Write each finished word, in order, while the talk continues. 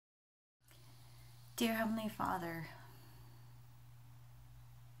Dear Heavenly Father,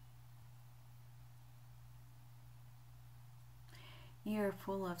 you are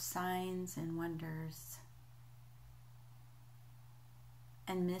full of signs and wonders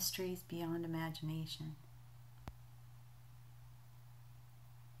and mysteries beyond imagination.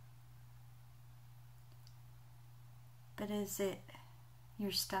 But is it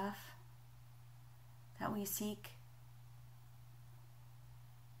your stuff that we seek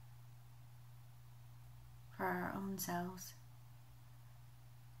for our own selves?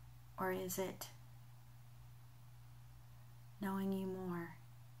 Or is it knowing you more,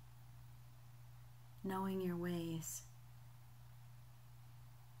 knowing your ways,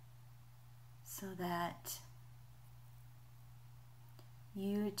 so that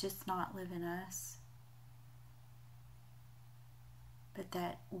you just not live in us, but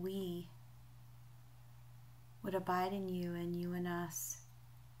that we would abide in you and you in us,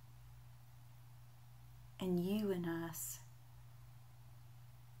 and you in us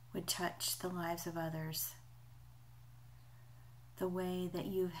would touch the lives of others the way that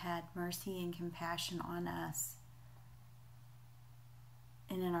you've had mercy and compassion on us,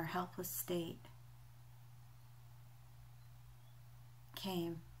 and in our helpless state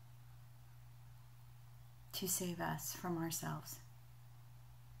came to save us from ourselves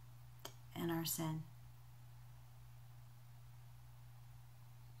and our sin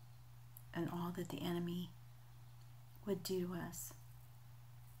and all that the enemy would do to us,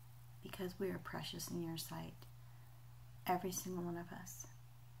 because we are precious in your sight, every single one of us.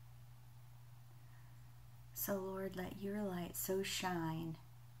 So Lord, let your light so shine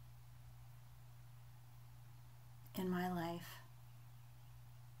in my life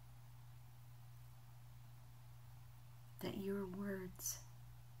that your words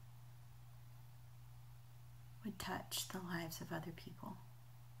would touch the lives of other people.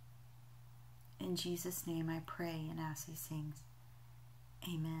 In Jesus' name I pray and ask these things.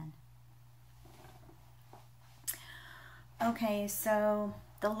 Amen. Okay, so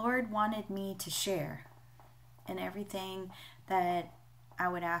the Lord wanted me to share, and everything that I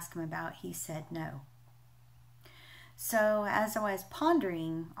would ask him about, he said no. So as I was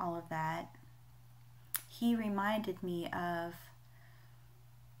pondering all of that, he reminded me of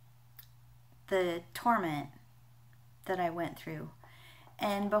the torment that I went through.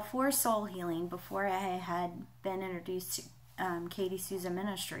 And before soul healing, before I had been introduced to Katie Souza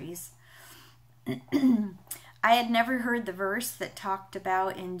Ministries, I had never heard the verse that talked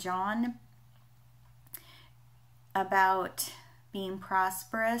about in John about being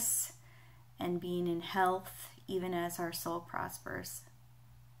prosperous and being in health, even as our soul prospers.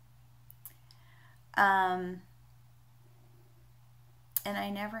 And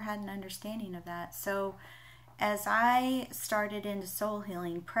I never had an understanding of that. So as I started into soul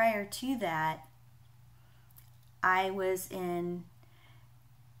healing, prior to that, I was in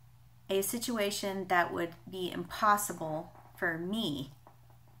a situation that would be impossible for me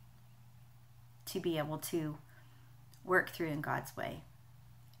to be able to work through in God's way.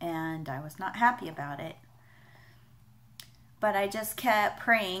 And I was not happy about it. But I just kept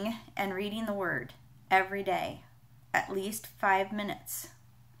praying and reading the Word every day, at least 5 minutes.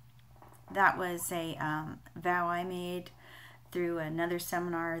 That was a vow I made through another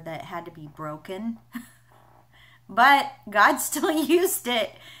seminar that had to be broken. But God still used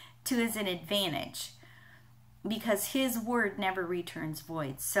it to his advantage, because his word never returns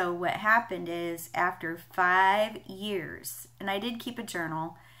void. So what happened is, after 5 years, and I did keep a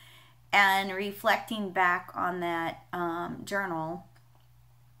journal, and reflecting back on that journal,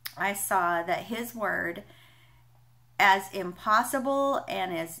 I saw that his word, as impossible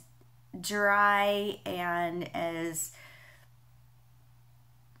and as dry and as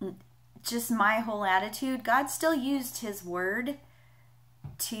just my whole attitude, God still used his word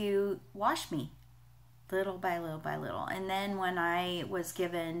to wash me little by little by little. And then when I was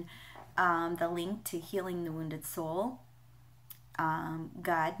given the link to Healing the Wounded Soul,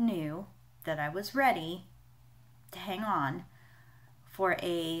 God knew that I was ready to hang on for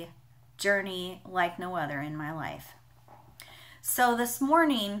a journey like no other in my life. So this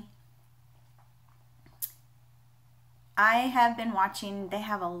morning, I have been watching. They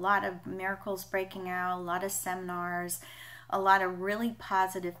have a lot of miracles breaking out, a lot of seminars, a lot of really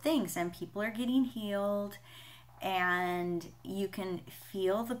positive things, and people are getting healed, and you can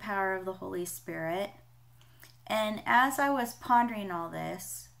feel the power of the Holy Spirit. And as I was pondering all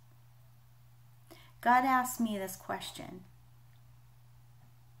this, God asked me this question.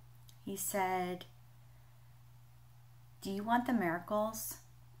 He said, "Do you want the miracles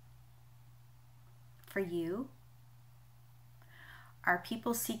for you? Are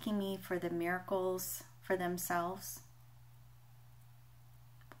people seeking me for the miracles for themselves?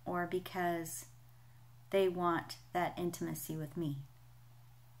 Or because they want that intimacy with me?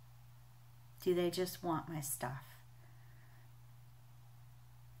 Do they just want my stuff?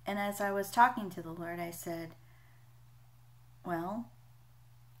 And as I was talking to the Lord, I said, well,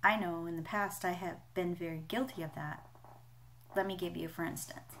 I know in the past I have been very guilty of that. Let me give you for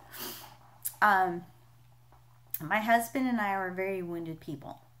instance. My husband and I are very wounded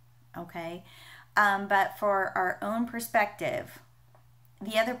people, okay? But for our own perspective,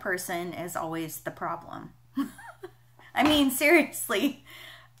 the other person is always the problem. I mean, seriously.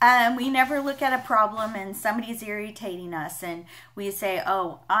 We never look at a problem and somebody's irritating us and we say,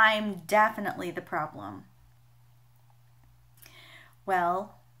 oh, I'm definitely the problem.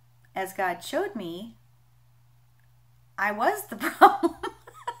 Well, as God showed me, I was the problem.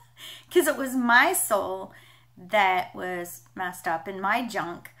 Because it was my soul that was messed up and my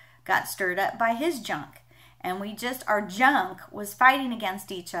junk got stirred up by his junk. And our junk was fighting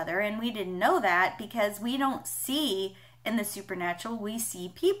against each other, and we didn't know that because we don't see in the supernatural, we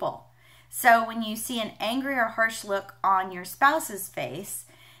see people. So when you see an angry or harsh look on your spouse's face,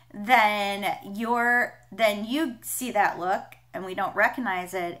 then you see that look and we don't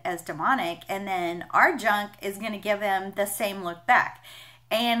recognize it as demonic, and then our junk is going to give them the same look back.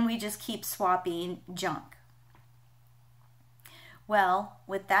 And we just keep swapping junk. Well,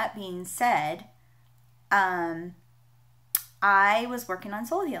 with that being said, I was working on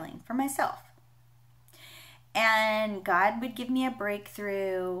soul healing for myself. And God would give me a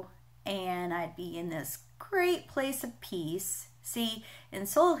breakthrough and I'd be in this great place of peace. See, in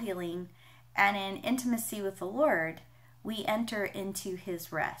soul healing and in intimacy with the Lord, we enter into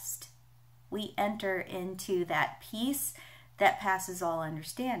his rest. We enter into that peace that passes all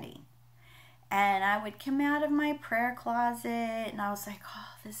understanding. And I would come out of my prayer closet and I was like, oh,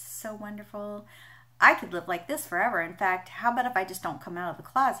 this is so wonderful. I could live like this forever. In fact, how about if I just don't come out of the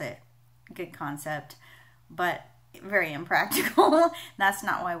closet? Good concept, but very impractical. That's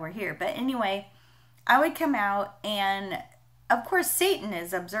not why we're here. But anyway, I would come out, and of course Satan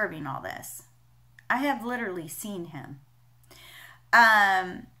is observing all this. I have literally seen him.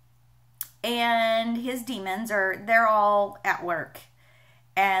 And his demons they're all at work.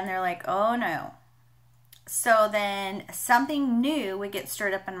 And they're like, oh no. So then something new would get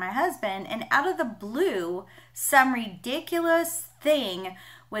stirred up in my husband, and out of the blue, some ridiculous thing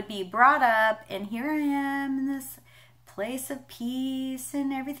would be brought up, and here I am in this place of peace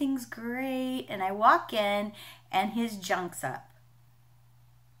and everything's great, and I walk in and his junk's up.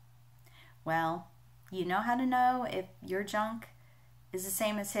 Well, you know how to know if your junk is the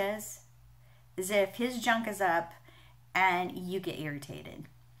same as his? Is if his junk is up and you get irritated.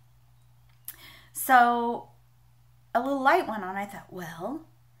 So a little light went on. I thought, well,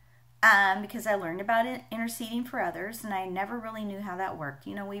 because I learned about it, interceding for others, and I never really knew how that worked.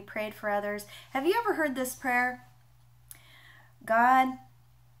 You know, we prayed for others. Have you ever heard this prayer? God,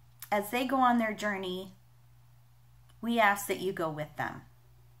 as they go on their journey, we ask that you go with them.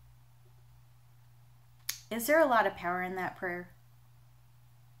 Is there a lot of power in that prayer?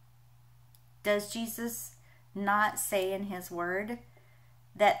 Does Jesus not say in his word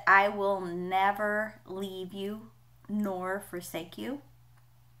that I will never leave you nor forsake you?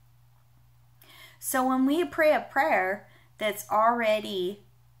 So when we pray a prayer that's already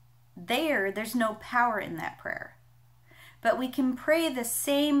there, there's no power in that prayer. But we can pray the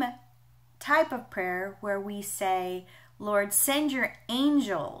same type of prayer where we say, Lord, send your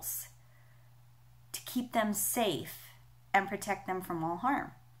angels to keep them safe and protect them from all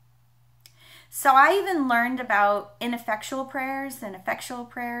harm. So I even learned about ineffectual prayers and effectual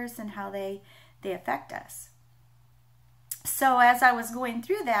prayers and how they affect us. So as I was going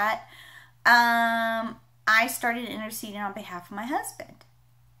through that, I started interceding on behalf of my husband.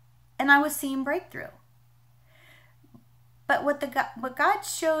 And I was seeing breakthrough. But what God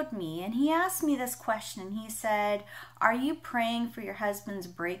showed me, and he asked me this question, he said, are you praying for your husband's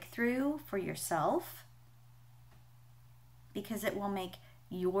breakthrough for yourself? Because it will make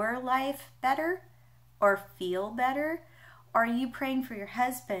your life better or feel better? Or are you praying for your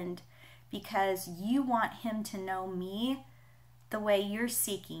husband because you want him to know me the way you're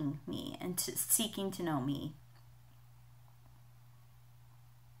seeking me and seeking to know me?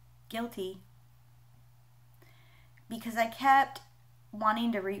 Guilty. Because I kept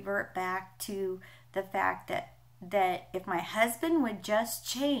wanting to revert back to the fact that if my husband would just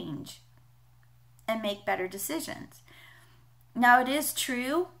change and make better decisions. Now, it is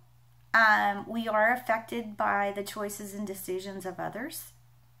true, we are affected by the choices and decisions of others.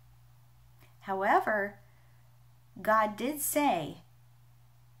 However, God did say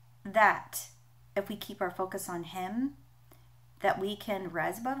that if we keep our focus on him, that we can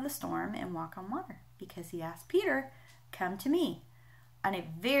rise above the storm and walk on water. Because he asked Peter, come to me, on a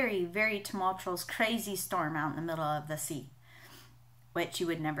very, very tumultuous, crazy storm out in the middle of the sea, which you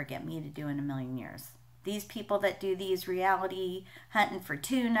would never get me to do in a million years. These people that do these reality hunting for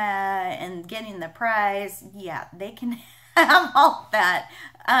tuna and getting the prize, yeah, they can have all that.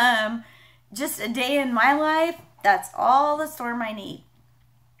 Just a day in my life, that's all the storm I need.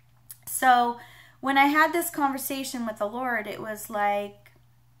 So when I had this conversation with the Lord, it was like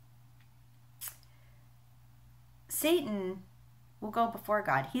Satan will go before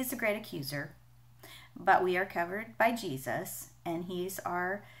God. He's the great accuser, but we are covered by Jesus, and he's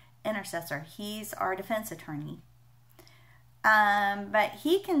our intercessor. He's our defense attorney. But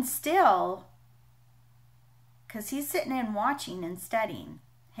he can still, because he's sitting and watching and studying,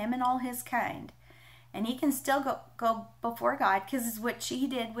 him and all his kind, and he can still go before God, because it's what he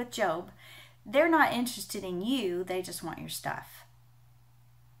did with Job. They're not interested in you, they just want your stuff.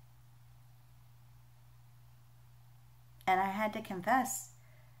 And I had to confess,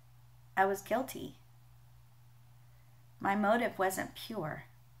 I was guilty. My motive wasn't pure.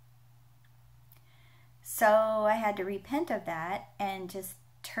 So I had to repent of that and just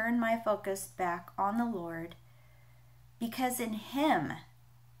turn my focus back on the Lord, because in him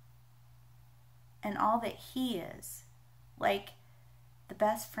and all that he is, like the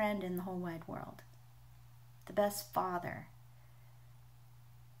best friend in the whole wide world, the best father,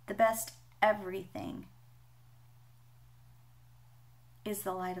 the best everything, is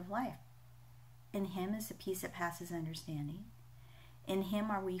the light of life. In him is the peace that passes understanding. In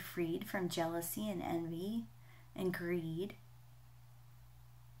him are we freed from jealousy and envy and greed.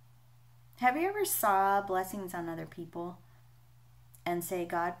 Have you ever saw blessings on other people and say,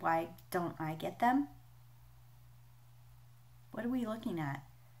 God, why don't I get them? What are we looking at?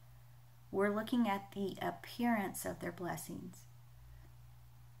 We're looking at the appearance of their blessings.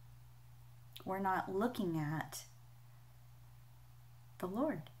 We're not looking at the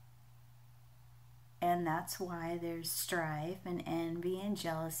Lord. And that's why there's strife and envy and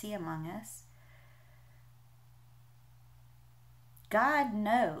jealousy among us. God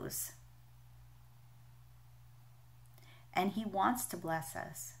knows. And he wants to bless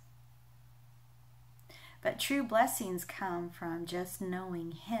us. But true blessings come from just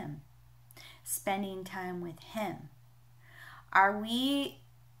knowing him, spending time with him. Are we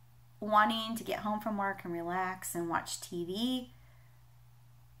wanting to get home from work and relax and watch TV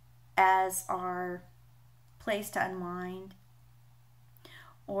as our place to unwind?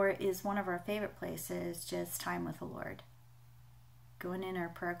 Or is one of our favorite places just time with the Lord? Going in our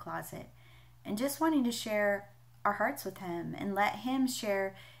prayer closet and just wanting to share our hearts with him and let him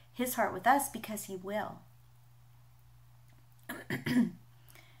share his heart with us, because he will.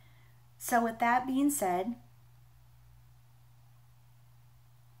 So with that being said,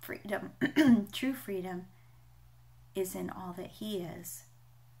 freedom, true freedom, is in all that he is,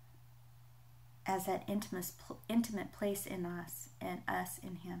 as that intimate place in us and us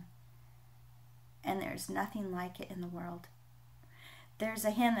in him. And there's nothing like it in the world. There's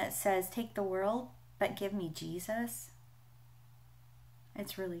a hymn that says, take the world, but give me Jesus.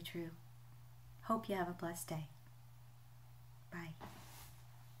 It's really true. Hope you have a blessed day. Bye.